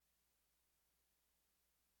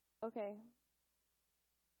Okay.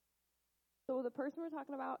 So the person we're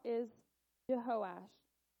talking about is Jehoash.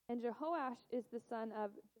 And Jehoash is the son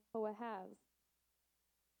of Jehoahaz.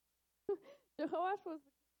 Jehoash was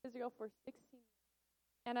in Israel for 16 years.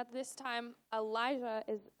 And at this time, Elisha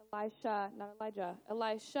is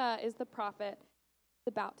the prophet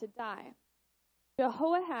about to die.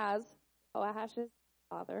 Jehoahaz, Jehoahash's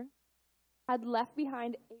father, had left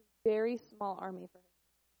behind a very small army for him.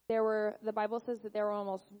 The Bible says that there were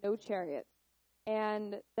almost no chariots,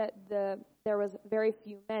 and that there was very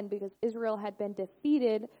few men because Israel had been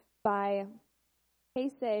defeated by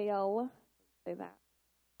Hazael, say that,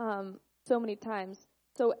 so many times.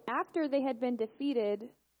 So after they had been defeated,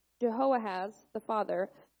 Jehoahaz, the father,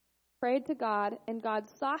 prayed to God, and God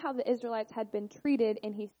saw how the Israelites had been treated,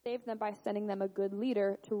 and he saved them by sending them a good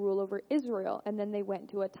leader to rule over Israel. And then they went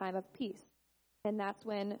into a time of peace. And that's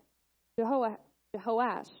when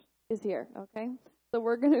Jehoash is here, okay? So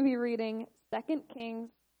we're going to be reading 2 Kings,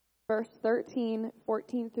 verse 13,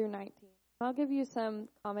 14 through 19. I'll give you some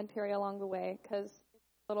commentary along the way, because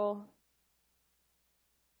it's a little...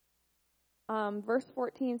 verse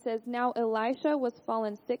 14 says, Now Elisha was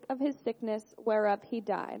fallen sick of his sickness, whereof he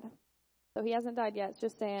died. So he hasn't died yet. It's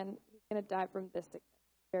just saying he's going to die from this sickness.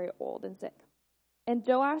 Very old and sick. And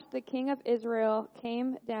Joash, the king of Israel,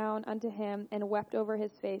 came down unto him and wept over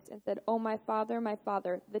his face and said, O my father,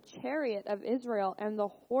 the chariot of Israel and the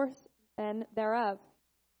horsemen thereof.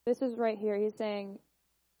 This is right here. He's saying,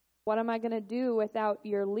 what am I going to do without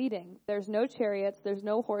your leading? There's no chariots, there's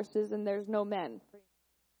no horses, and there's no men,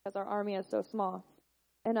 because our army is so small.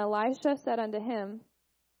 And Elisha said unto him,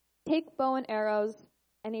 Take bow and arrows.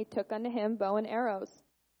 And he took unto him bow and arrows.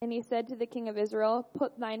 And he said to the king of Israel,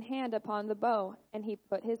 Put thine hand upon the bow. And he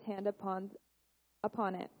put his hand upon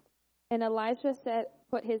it. And Elisha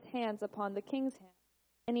put his hands upon the king's hand.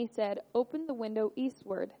 And he said, Open the window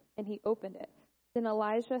eastward. And he opened it. Then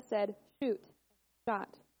Elisha said, Shoot, and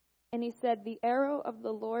shot. And he said, The arrow of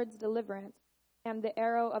the Lord's deliverance, and the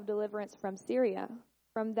arrow of deliverance from Syria,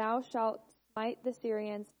 from thou shalt smite the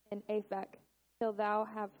Syrians in Aphek, till thou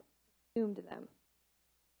have consumed them.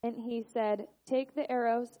 And he said, Take the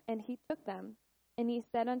arrows, and he took them. And he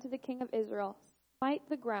said unto the king of Israel, Smite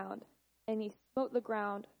the ground. And he smote the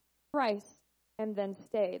ground thrice, and then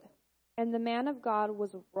stayed. And the man of God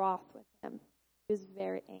was wroth with him. He was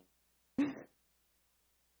very angry.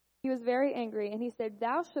 He was very angry, and he said,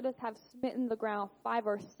 Thou shouldest have smitten the ground 5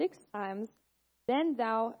 or 6 times, then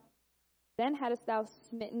hadst thou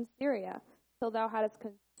smitten Syria, till thou hadst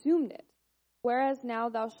consumed it. Whereas now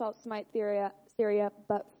thou shalt smite Syria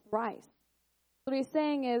but thrice. What he's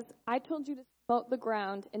saying is, I told you to smote the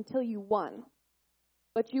ground until you won,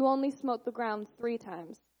 but you only smote the ground 3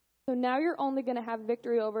 times. So now you're only going to have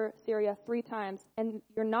victory over Syria 3 times, and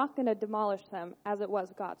you're not going to demolish them as it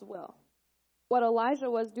was God's will. What Elijah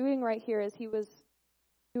was doing right here is he was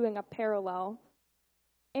doing a parallel,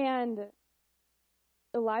 and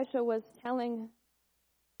Elisha was telling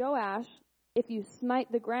Joash, if you smite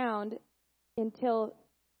the ground until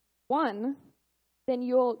 1, then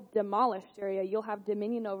you'll demolish Syria. You'll have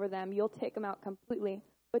dominion over them. You'll take them out completely.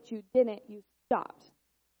 But you didn't. You stopped.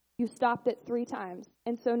 You stopped it 3 times.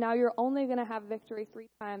 And so now you're only going to have victory 3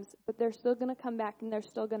 times, but they're still going to come back and they're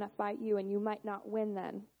still going to fight you, and you might not win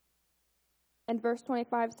then. And verse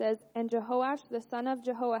 25 says, And Jehoash the son of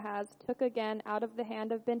Jehoahaz took again out of the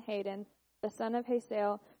hand of Ben-Hadad, the son of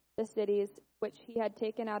Hazael, the cities which he had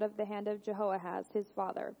taken out of the hand of Jehoahaz, his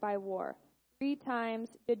father, by war. 3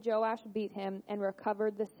 times did Joash beat him and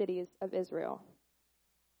recovered the cities of Israel.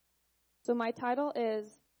 So my title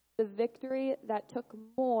is The Victory That Took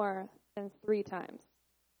More Than 3 times.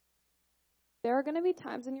 There are going to be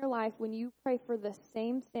times in your life when you pray for the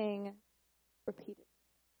same thing repeatedly.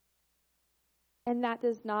 And that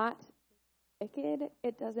does not make you wicked.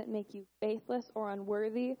 It doesn't make you faithless or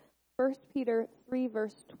unworthy. 1 Peter 3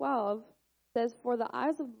 verse 12 says, For the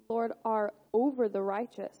eyes of the Lord are over the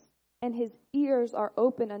righteous, and his ears are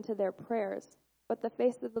open unto their prayers. But the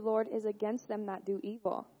face of the Lord is against them that do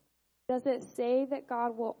evil. Does it say that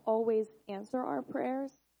God will always answer our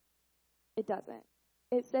prayers? It doesn't.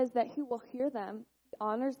 It says that he will hear them. He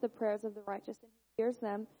honors the prayers of the righteous and he hears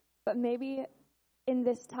them. But maybe in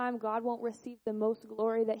this time, God won't receive the most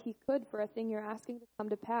glory that he could for a thing you're asking to come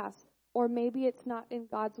to pass. Or maybe it's not in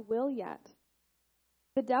God's will yet.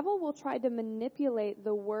 The devil will try to manipulate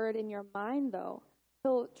the word in your mind, though.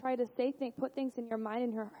 He'll try to put things in your mind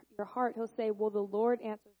and your heart. He'll say, well, the Lord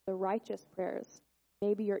answers the righteous prayers.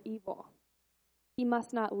 Maybe you're evil. He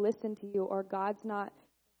must not listen to you, or God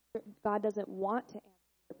doesn't want to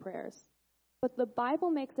answer your prayers. But the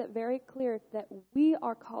Bible makes it very clear that we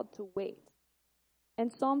are called to wait.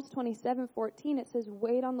 And Psalms 27:14, it says,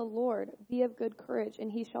 wait on the Lord, be of good courage,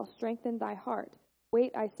 and he shall strengthen thy heart.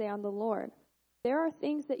 Wait, I say, on the Lord. There are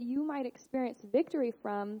things that you might experience victory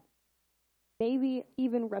from, maybe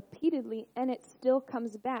even repeatedly, and it still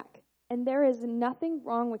comes back. And there is nothing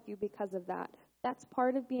wrong with you because of that. That's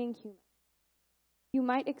part of being human. You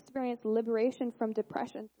might experience liberation from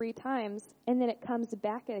depression 3 times, and then it comes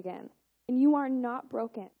back again. And you are not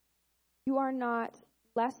broken. You are not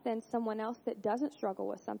less than someone else that doesn't struggle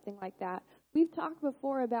with something like that. We've talked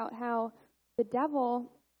before about how the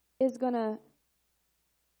devil is going to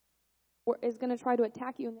try to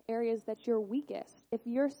attack you in the areas that you're weakest. If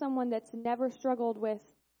you're someone that's never struggled with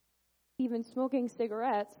even smoking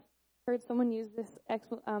cigarettes, I heard someone use this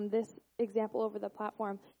example over the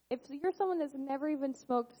platform. If you're someone that's never even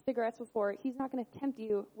smoked cigarettes before, he's not going to tempt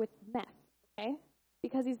you with meth, okay?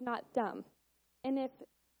 Because he's not dumb. And if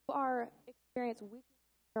you are experiencing weakness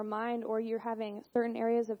in your mind, or you're having certain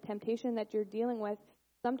areas of temptation that you're dealing with,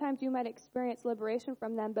 sometimes you might experience liberation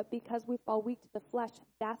from them, but because we fall weak to the flesh,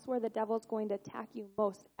 that's where the devil's going to attack you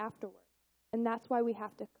most afterwards. And that's why we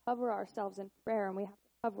have to cover ourselves in prayer, and we have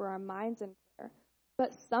to cover our minds in prayer.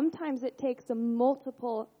 But sometimes it takes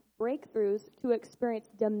multiple breakthroughs to experience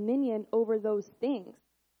dominion over those things.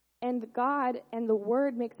 And God and the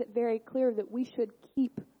Word makes it very clear that we should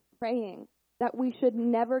keep praying, that we should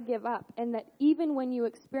never give up, and that even when you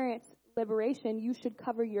experience liberation, you should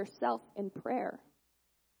cover yourself in prayer.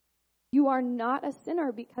 You are not a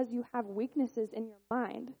sinner because you have weaknesses in your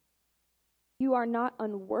mind. You are not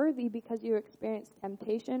unworthy because you experience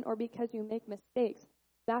temptation or because you make mistakes.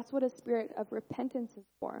 That's what a spirit of repentance is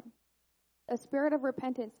for. A spirit of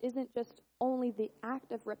repentance isn't just only the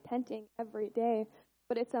act of repenting every day,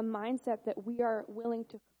 but it's a mindset that we are willing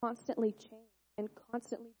to constantly change and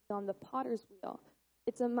constantly be on the potter's wheel.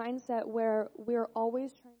 It's a mindset where we're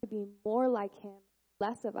always trying to be more like him,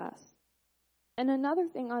 less of us. And another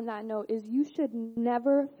thing on that note is you should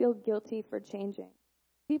never feel guilty for changing.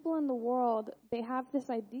 People in the world, they have this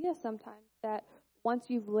idea sometimes that once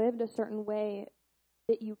you've lived a certain way,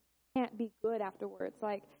 that you can't be good afterwards.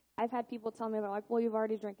 Like, I've had people tell me, they're like, well, you've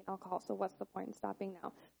already drinking alcohol, so what's the point in stopping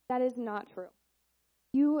now? That is not true.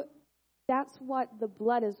 That's what the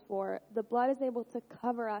blood is for. The blood is able to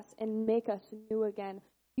cover us and make us new again.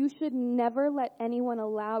 You should never let anyone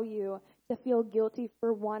allow you to feel guilty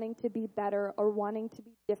for wanting to be better or wanting to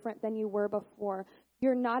be different than you were before.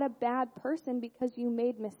 You're not a bad person because you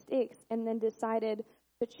made mistakes and then decided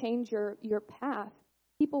to change your path.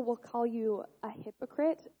 People will call you a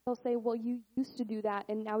hypocrite. They'll say, well, you used to do that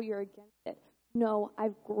and now you're against it. No,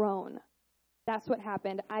 I've grown. That's what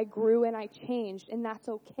happened. I grew and I changed, and that's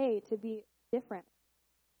okay to be different.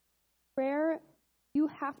 Prayer, you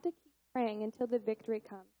have to keep praying until the victory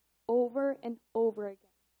comes, over and over again.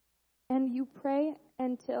 And you pray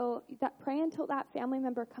until that family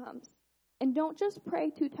member comes. And don't just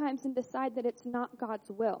pray 2 times and decide that it's not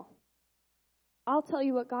God's will. I'll tell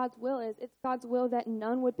you what God's will is. It's God's will that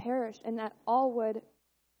none would perish and that all would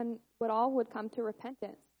come to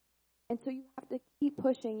repentance. And so you have to keep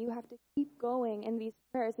pushing. You have to keep going in these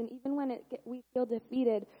prayers. And even when we feel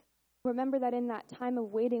defeated, remember that in that time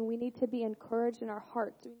of waiting, we need to be encouraged in our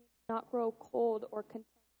hearts. We need to not grow cold or content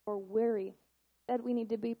or weary. Instead, we need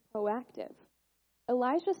to be proactive.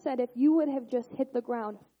 Elijah said if you would have just hit the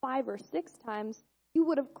ground 5 or 6 times, you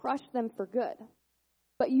would have crushed them for good.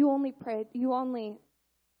 But you only hit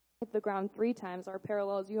the ground 3 times. Our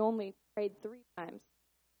parallels, you only prayed 3 times.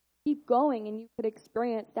 Keep going and you could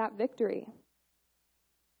experience that victory.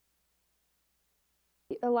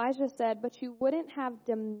 Elijah said, but you wouldn't have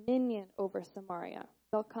dominion over Samaria.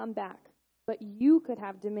 They'll come back. But you could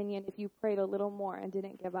have dominion if you prayed a little more and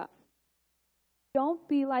didn't give up. Don't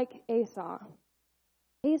be like Asa.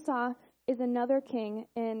 Asa is another king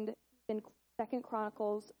in 2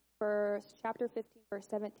 Chronicles chapter 15, verse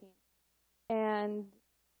 17. And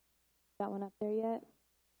that one up there yet?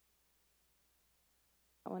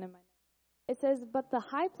 That one in my notes. It says, but the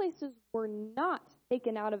high places were not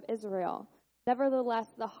taken out of Israel. Nevertheless,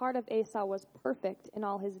 the heart of Asa was perfect in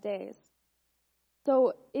all his days.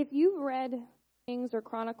 So if you've read Kings or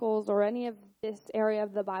Chronicles or any of this area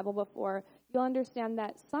of the Bible before, you'll understand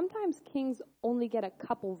that sometimes kings only get a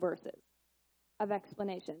couple verses of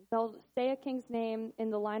explanation. They'll say a king's name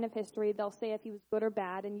in the line of history. They'll say if he was good or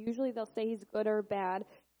bad, and usually they'll say he's good or bad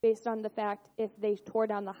based on the fact if they tore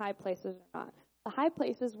down the high places or not. The high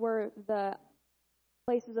places were the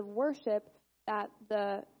places of worship that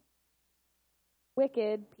the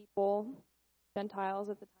wicked people, Gentiles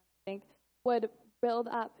at the time, I think, would build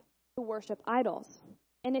up to worship idols.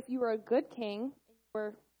 And if you were a good king, and you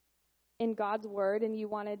were in God's word and you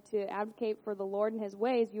wanted to advocate for the Lord and his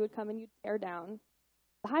ways, you would come and you'd tear down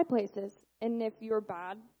the high places. And if you were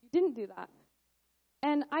bad, you didn't do that.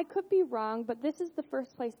 And I could be wrong, but this is the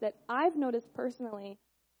first place that I've noticed personally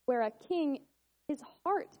where a king, his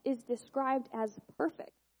heart is described as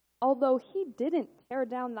perfect, although he didn't tear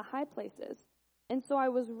down the high places. And so I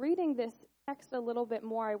was reading this text a little bit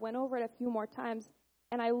more. I went over it a few more times,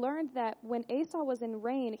 and I learned that when Asa was in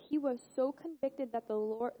reign, he was so convicted that the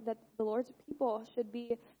Lord's people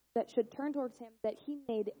should turn towards him, that he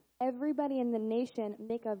made everybody in the nation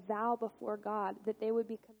make a vow before God that they would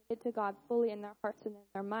be committed to God fully in their hearts and in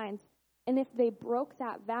their minds. And if they broke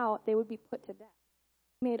that vow, they would be put to death.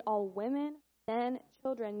 He made all women, men,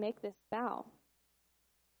 children make this vow.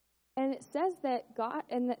 And it says that God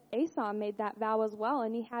and that Asa made that vow as well,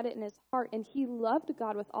 and he had it in his heart, and he loved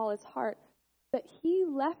God with all his heart. But he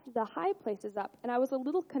left the high places up, and I was a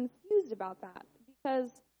little confused about that,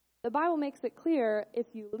 because the Bible makes it clear if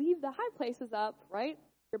you leave the high places up, right,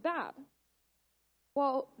 you're bad.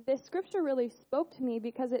 Well, this scripture really spoke to me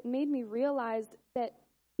because it made me realize that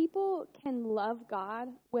people can love God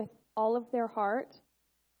with all of their heart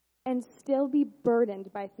and still be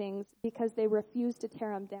burdened by things because they refuse to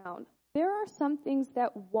tear them down. There are some things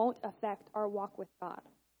that won't affect our walk with God.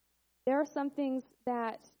 There are some things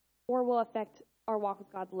that will affect our walk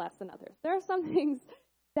with God less than others. There are some things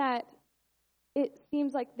that it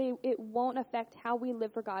seems like it won't affect how we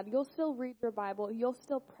live for God. You'll still read your Bible, you'll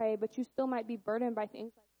still pray, but you still might be burdened by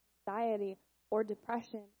things like anxiety or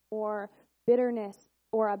depression or bitterness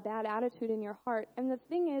or a bad attitude in your heart. And the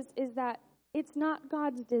thing is that it's not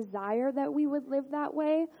God's desire that we would live that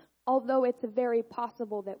way, although it's very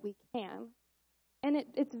possible that we can. And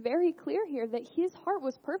it's very clear here that his heart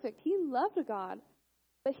was perfect. He loved God,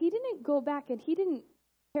 but he didn't go back and he didn't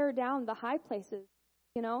tear down the high places,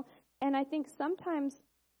 you know. And I think sometimes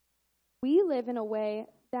we live in a way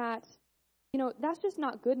that, you know, that's just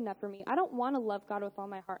not good enough for me. I don't want to love God with all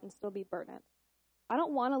my heart and still be burdened. I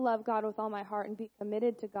don't want to love God with all my heart and be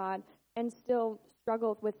committed to God and still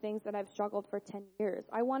struggle with things that I've struggled for 10 years.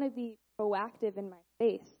 I want to be proactive in my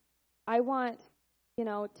faith. I want, you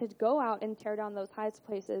know, to go out and tear down those high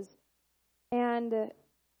places. And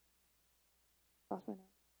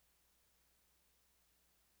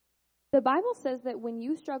the Bible says that when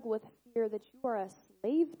you struggle with fear, that you are a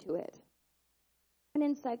slave to it. And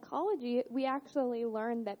in psychology, we actually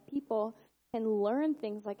learn that people can learn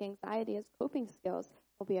things like anxiety as coping skills.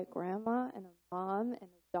 There'll be a grandma and a mom and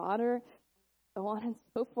a daughter, and so on and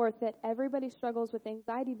so forth, that everybody struggles with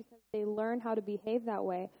anxiety because they learn how to behave that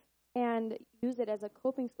way and use it as a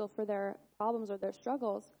coping skill for their problems or their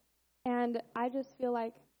struggles. And I just feel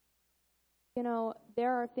like, you know,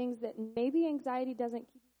 there are things that maybe anxiety doesn't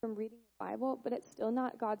keep you from reading the Bible, but it's still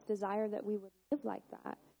not God's desire that we would live like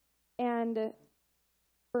that. And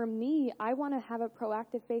for me, I want to have a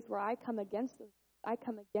proactive faith where I come against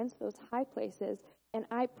those high places, and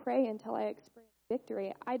I pray until I experience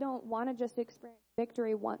victory. I don't want to just experience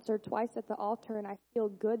victory once or twice at the altar and I feel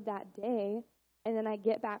good that day, and then I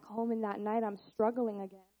get back home and that night I'm struggling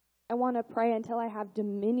again. I want to pray until I have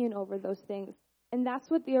dominion over those things. And that's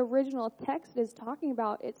what the original text is talking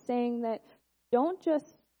about. It's saying that don't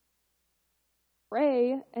just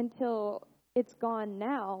pray until it's gone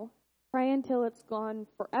now. Pray until it's gone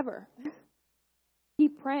forever.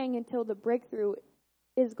 Keep praying until the breakthrough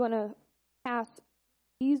is going to pass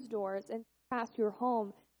these doors and pass your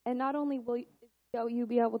home. And not only will you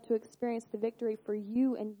be able to experience the victory for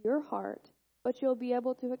you and your heart, but you'll be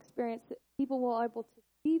able to experience that people will be able to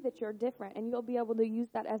see that you're different, and you'll be able to use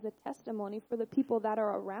that as a testimony for the people that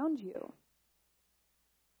are around you.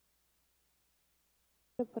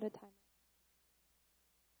 To put a time.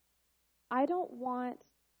 I don't want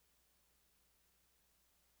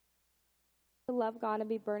to love God and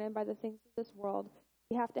be burdened by the things of this world.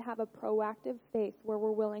 We have to have a proactive faith where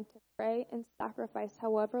we're willing to pray and sacrifice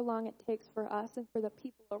however long it takes for us and for the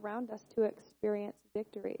people around us to experience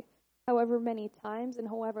victory, however many times and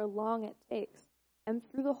however long it takes. And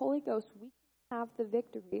through the Holy Ghost, we can have the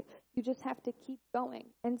victory. You just have to keep going.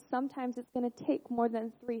 And sometimes it's going to take more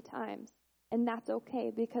than 3 times. And that's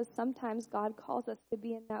okay, because sometimes God calls us to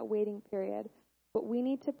be in that waiting period. But we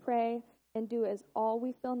need to pray and do as all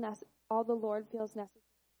the Lord feels necessary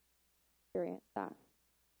to experience that.